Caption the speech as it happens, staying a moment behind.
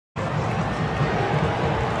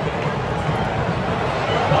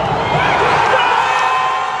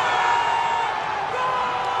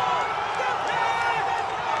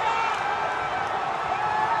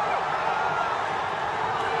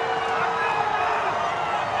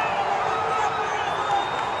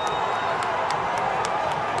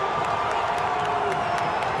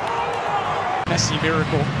Messi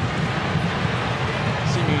miracle.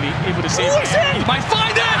 Seemingly able to save it. He might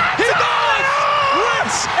find it! He does!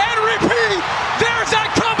 Rinse and repeat! There's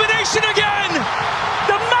that combination again!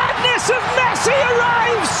 The madness of Messi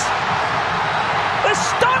arrives!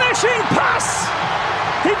 Astonishing pass!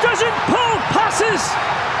 He doesn't pull passes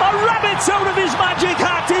or rabbits out of his magic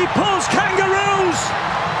hat. He pulls kangaroos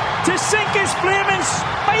to sink his flaming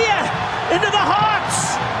spear into the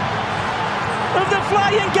hearts of the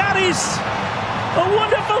Flying Garys. A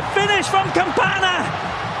wonderful finish from Campana.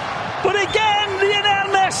 But again,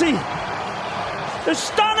 Lionel Messi.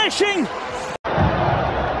 Astonishing.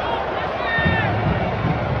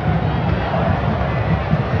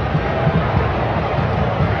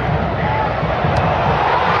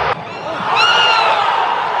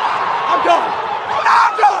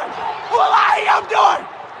 I'm doing!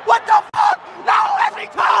 What the fuck? No, every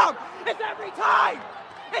time! It's every time!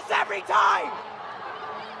 It's every time!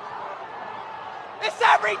 It's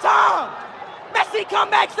every time! Messi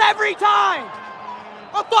comebacks every time!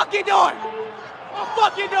 What the fuck you doing? What the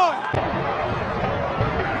fuck you doing?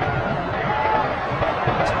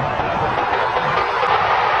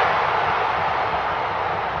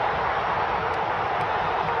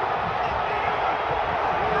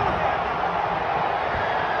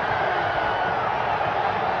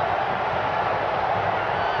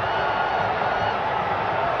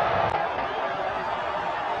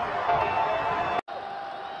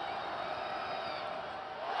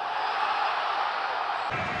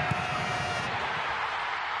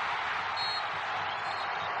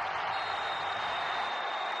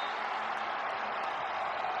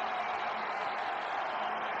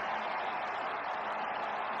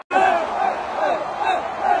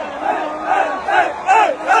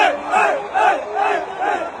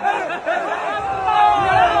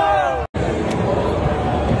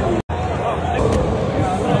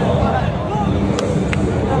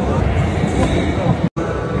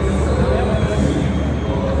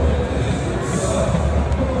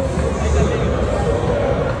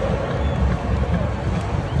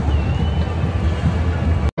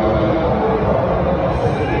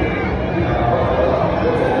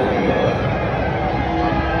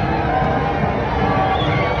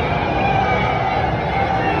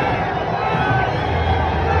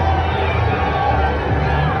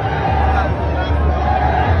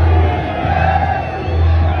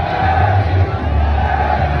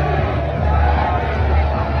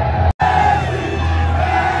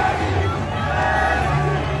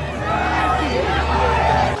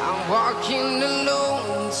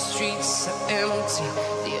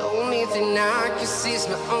 Is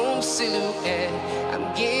my own silhouette.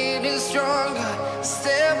 I'm getting stronger,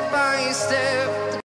 step by step.